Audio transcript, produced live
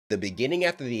The beginning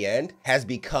after the end has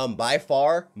become by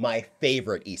far my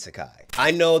favorite isekai.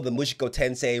 I know the Mushiko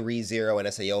Tensei, Re:Zero, and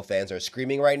SAO fans are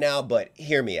screaming right now, but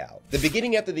hear me out. The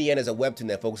beginning after the end is a webtoon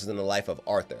that focuses on the life of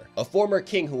Arthur, a former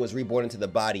king who was reborn into the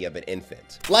body of an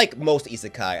infant. Like most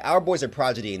isekai, our boy's a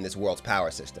prodigy in this world's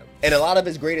power system, and a lot of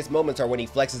his greatest moments are when he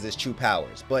flexes his true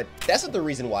powers, but that's not the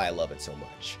reason why I love it so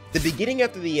much. The beginning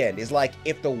after the end is like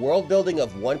if the world building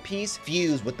of One Piece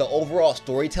fused with the overall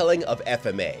storytelling of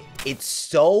FMA. It's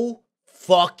so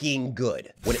fucking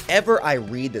good. Whenever I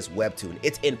read this webtoon,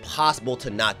 it's impossible to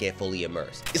not get fully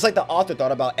immersed. It's like the author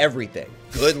thought about everything.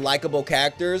 Good, likable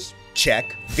characters?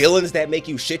 Check. Villains that make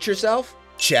you shit yourself?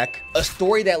 Check. A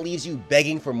story that leaves you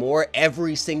begging for more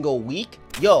every single week?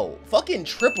 Yo, fucking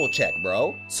triple check,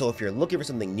 bro. So if you're looking for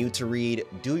something new to read,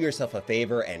 do yourself a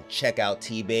favor and check out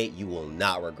T-Bait. You will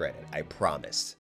not regret it, I promise.